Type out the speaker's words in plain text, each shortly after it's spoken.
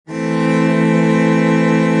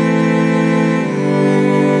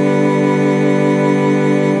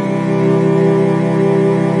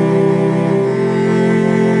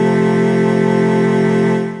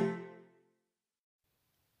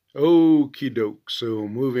Okie doke. So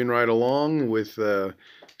moving right along with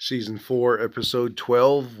season 4, episode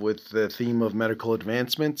 12, with the theme of medical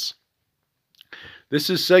advancements. This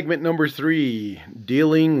is segment number 3,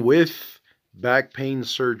 dealing with back pain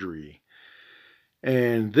surgery.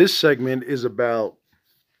 And this segment is about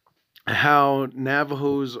how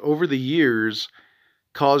Navajos over the years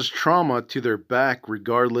caused trauma to their back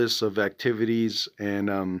regardless of activities,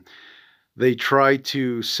 and they try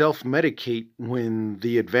to self medicate when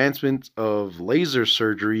the advancement of laser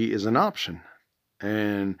surgery is an option.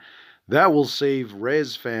 And that will save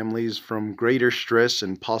res families from greater stress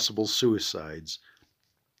and possible suicides.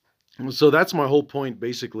 So that's my whole point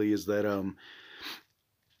basically, is that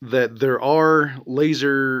there are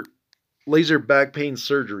laser back pain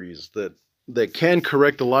surgeries that can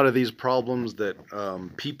correct a lot of these problems that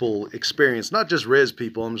people experience, not just res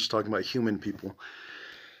people. I'm just talking about human people.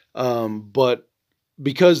 But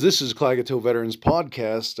because this is Klagetoh Veterans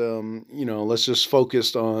Podcast, let's just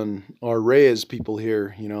focus on our res people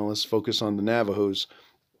here. Let's focus on the Navajos.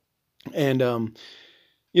 And, I'm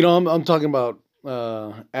talking about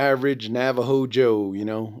average Navajo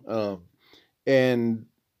Joe, and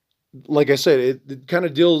like I said, it kind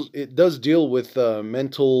of it does deal with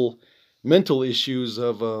mental issues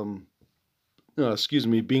of,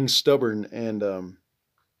 being stubborn and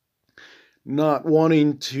not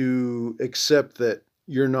wanting to accept that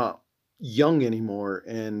you're not young anymore,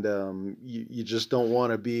 and you just don't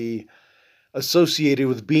want to be associated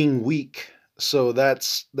with being weak. So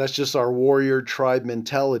that's just our warrior tribe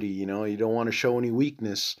mentality. You don't want to show any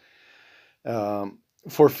weakness.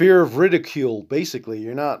 For fear of ridicule, basically.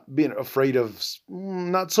 You're not being afraid of,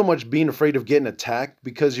 not so much being afraid of getting attacked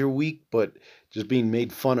because you're weak, but just being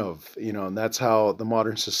made fun of, and that's how the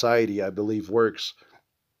modern society, I believe, works.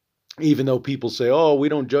 Even though people say, oh, we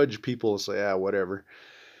don't judge people, say, whatever.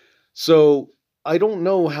 So I don't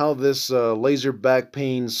know how this laser back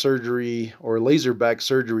pain surgery or laser back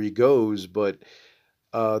surgery goes, but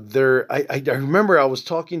I remember I was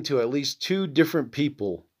talking to at least 2 different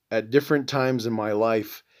people at different times in my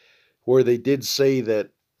life where they did say that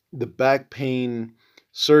the back pain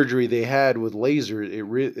surgery they had with laser, it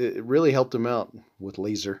really helped them out with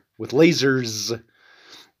lasers.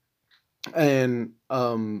 And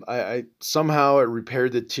I somehow it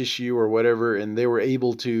repaired the tissue or whatever, and they were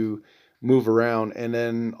able to move around. And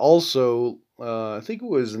then also, I think it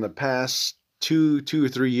was in the past 2 or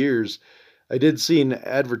 3 years, I did see an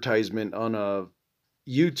advertisement on a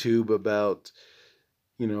YouTube about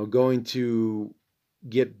going to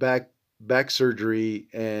get back surgery,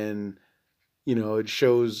 and it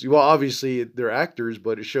shows, well, obviously they're actors,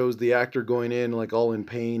 but it shows the actor going in like all in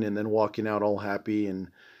pain and then walking out all happy. And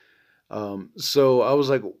so I was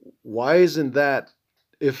like, why isn't that,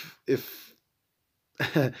 if if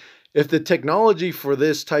the technology for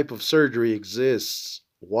this type of surgery exists,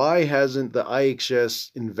 why hasn't the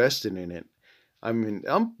IHS invested in it? I mean,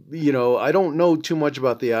 I don't know too much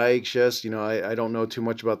about the IHS. I don't know too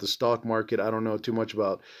much about the stock market. I don't know too much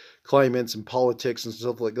about climates and politics and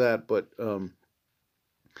stuff like that. But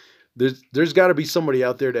there's got to be somebody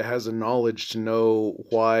out there that has the knowledge to know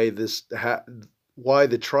why why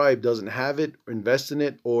the tribe doesn't have it or invest in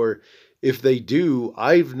it, or if they do,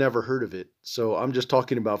 I've never heard of it. So I'm just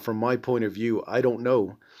talking about from my point of view. I don't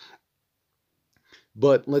know.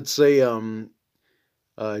 But let's say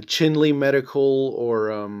Chinley Medical,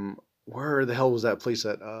 or where the hell was that place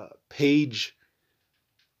at? Page,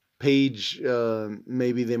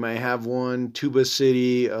 maybe they might have one. Tuba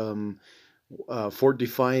City, Fort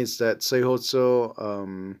Defiance, that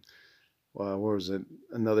Seihotso, where was it?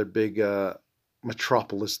 Another big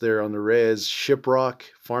metropolis there on the res, Shiprock,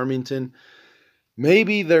 Farmington.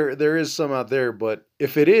 Maybe there is some out there, but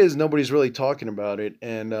if it is, nobody's really talking about it.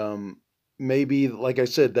 And maybe, like I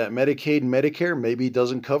said, that Medicaid and Medicare maybe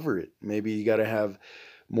doesn't cover it. Maybe you got to have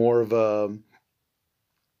more of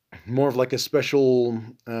like a special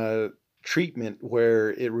treatment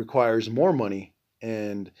where it requires more money.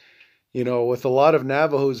 And with a lot of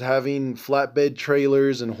Navajos having flatbed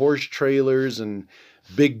trailers and horse trailers and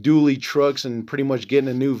big dually trucks and pretty much getting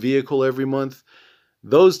a new vehicle every month,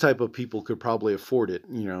 those type of people could probably afford it,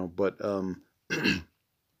 but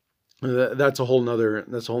that's a whole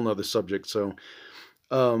nother subject. So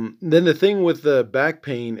then the thing with the back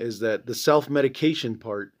pain is that the self-medication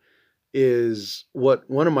part is what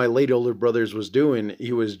one of my late older brothers was doing.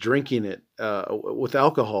 He was drinking it with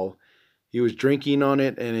alcohol. He was drinking on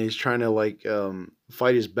it, and he's trying to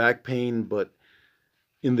fight his back pain, but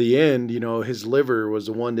in the end, his liver was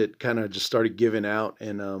the one that kind of just started giving out,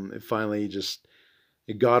 and it finally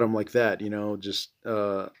it got him like that,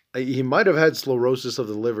 he might have had sclerosis of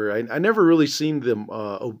the liver. I never really seen the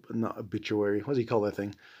not obituary. What do you call that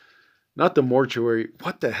thing? Not the mortuary.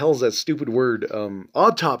 What the hell's that stupid word?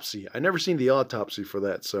 Autopsy. I never seen the autopsy for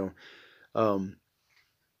that. Um,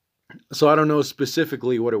 so I don't know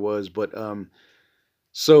specifically what it was, but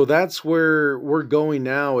so that's where we're going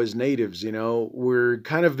now as natives. We're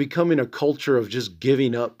kind of becoming a culture of just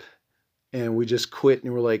giving up, and we just quit,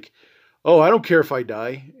 and we're like, oh, I don't care if I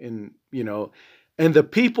die, and the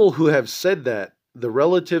people who have said that, the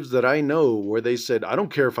relatives that I know, where they said, I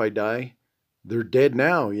don't care if I die, they're dead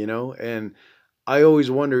now, and I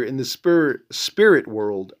always wonder, in the spirit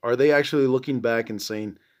world, are they actually looking back and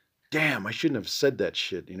saying, damn, I shouldn't have said that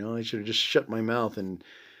shit, I should have just shut my mouth and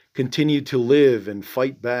continued to live and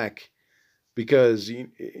fight back, because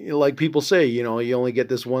like people say, you only get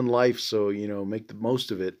this one life, so make the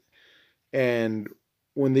most of it. And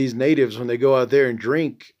when these natives, when they go out there and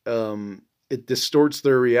drink, it distorts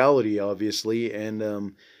their reality, obviously,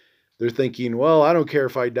 and they're thinking, well, I don't care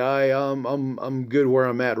if I die. I'm good where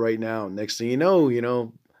I'm at right now. Next thing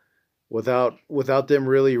without them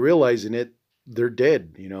really realizing it, they're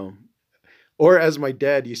dead. Or as my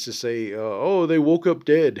dad used to say, oh, they woke up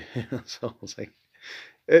dead. So I was like,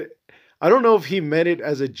 it, I don't know if he meant it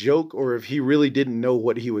as a joke or if he really didn't know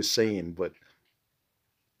what he was saying, but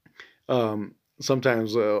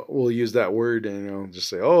sometimes we'll use that word and just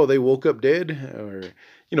say, "Oh, they woke up dead," or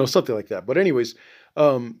something like that. But anyways,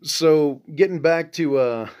 so getting back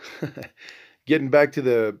to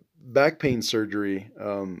the back pain surgery,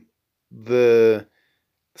 the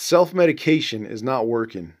self medication is not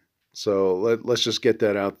working. So let's just get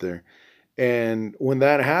that out there. And when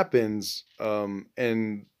that happens,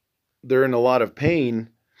 and they're in a lot of pain,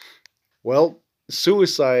 well,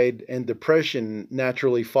 suicide and depression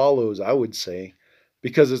naturally follows, I would say,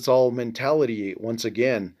 because it's all mentality once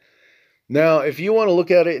again. Now, if you want to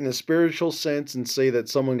look at it in a spiritual sense and say that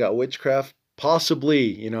someone got witchcraft, possibly,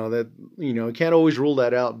 you can't always rule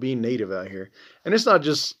that out being native out here. And it's not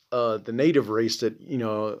just the native race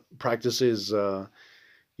that, practices,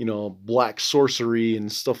 black sorcery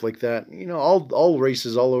and stuff like that. All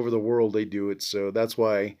races all over the world, they do it. So that's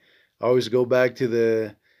why I always go back to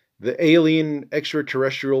the alien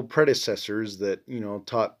extraterrestrial predecessors that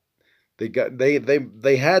taught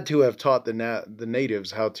they had to have taught the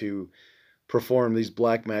natives how to perform these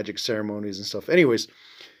black magic ceremonies and stuff. Anyways,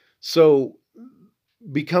 so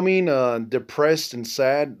becoming depressed and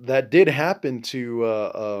sad, that did happen to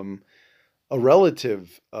a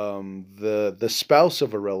relative, the spouse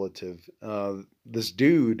of a relative, this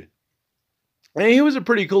dude, and he was a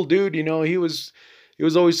pretty cool dude. He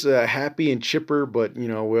was always happy and chipper, but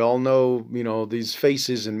we all know these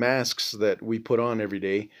faces and masks that we put on every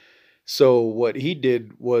day. So what he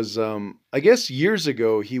did was, I guess years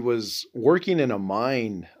ago, he was working in a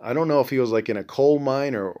mine. I don't know if he was like in a coal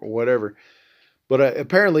mine or whatever, but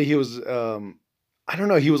apparently he was, I don't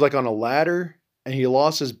know, he was like on a ladder and he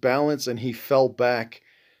lost his balance and he fell back.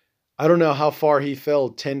 I don't know how far he fell,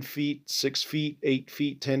 10 feet, 6 feet, 8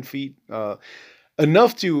 feet, 10 feet,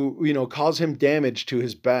 enough to, cause him damage to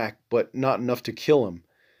his back, but not enough to kill him.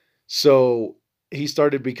 So he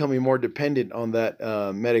started becoming more dependent on that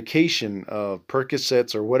medication,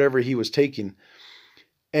 Percocets or whatever he was taking.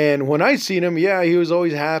 And when I seen him, yeah, he was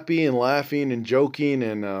always happy and laughing and joking.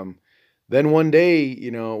 And then one day,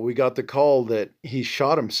 we got the call that he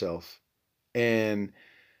shot himself. And,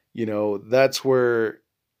 that's where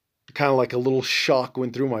kind of like a little shock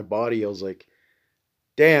went through my body. I was like,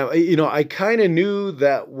 damn, I kind of knew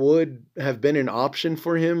that would have been an option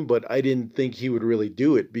for him, but I didn't think he would really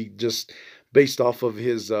do it, just based off of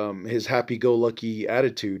his happy-go-lucky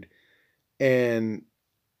attitude. And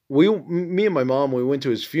me and my mom, we went to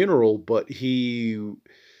his funeral, but he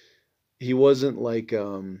wasn't like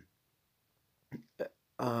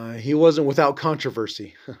he wasn't without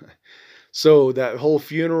controversy. So that whole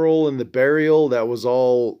funeral and the burial, that was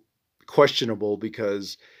all questionable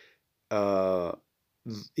because uh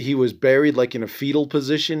he was buried like in a fetal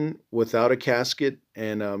position without a casket,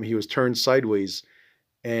 and he was turned sideways,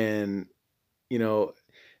 and you know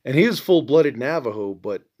and he was full-blooded Navajo,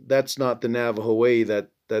 but that's not the Navajo way.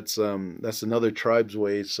 That's another tribe's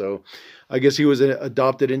way. So I guess he was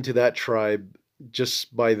adopted into that tribe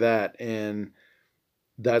just by that, and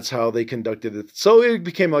that's how they conducted it. So it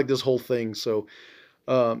became like this whole thing. So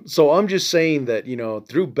I'm just saying that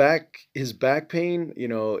through his back pain,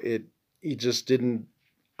 it he just didn't.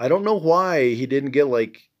 I don't know why he didn't get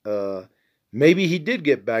like maybe he did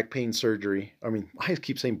get back pain surgery. I mean, I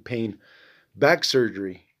keep saying pain, back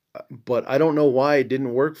surgery, but I don't know why it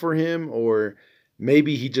didn't work for him, or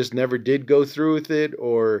maybe he just never did go through with it,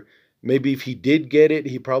 or maybe if he did get it,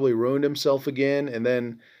 he probably ruined himself again. And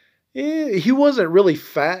then he wasn't really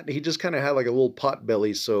fat. He just kind of had like a little pot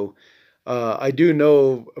belly. So I do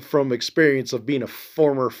know from experience of being a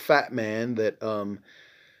former fat man that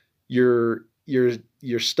your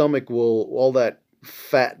stomach will, all that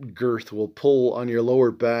fat girth will pull on your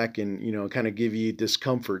lower back and kind of give you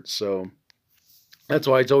discomfort. So that's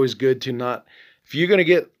why it's always good to not, if you're gonna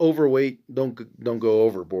get overweight, don't go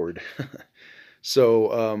overboard.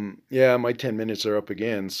 So yeah, my 10 minutes are up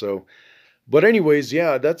again. So but anyways,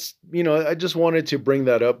 yeah, that's I just wanted to bring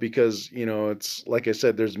that up because it's like I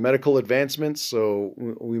said, there's medical advancements, so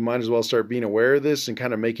we might as well start being aware of this and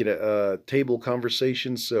kind of make it a table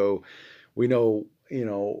conversation, so we know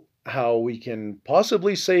how we can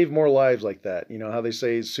possibly save more lives like that. How they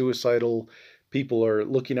say suicidal people are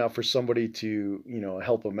looking out for somebody to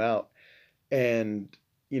help them out, and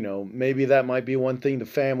maybe that might be one thing the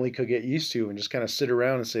family could get used to and just kind of sit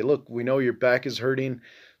around and say, look, we know your back is hurting,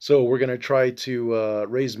 so we're going to try to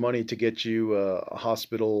raise money to get you a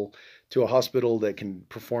hospital that can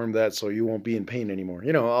perform that so you won't be in pain anymore,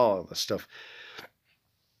 all this stuff.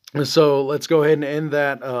 So let's go ahead and end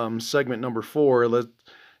that segment number 4. Let's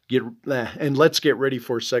get ready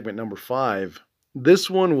for segment number 5. This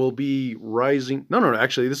one will be rising. No.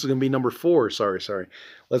 Actually, this is going to be number 4. Sorry.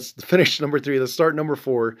 Let's finish number 3. Let's start number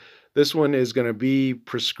 4. This one is going to be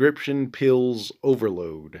prescription pills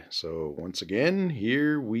overload. So once again,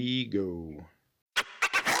 here we go.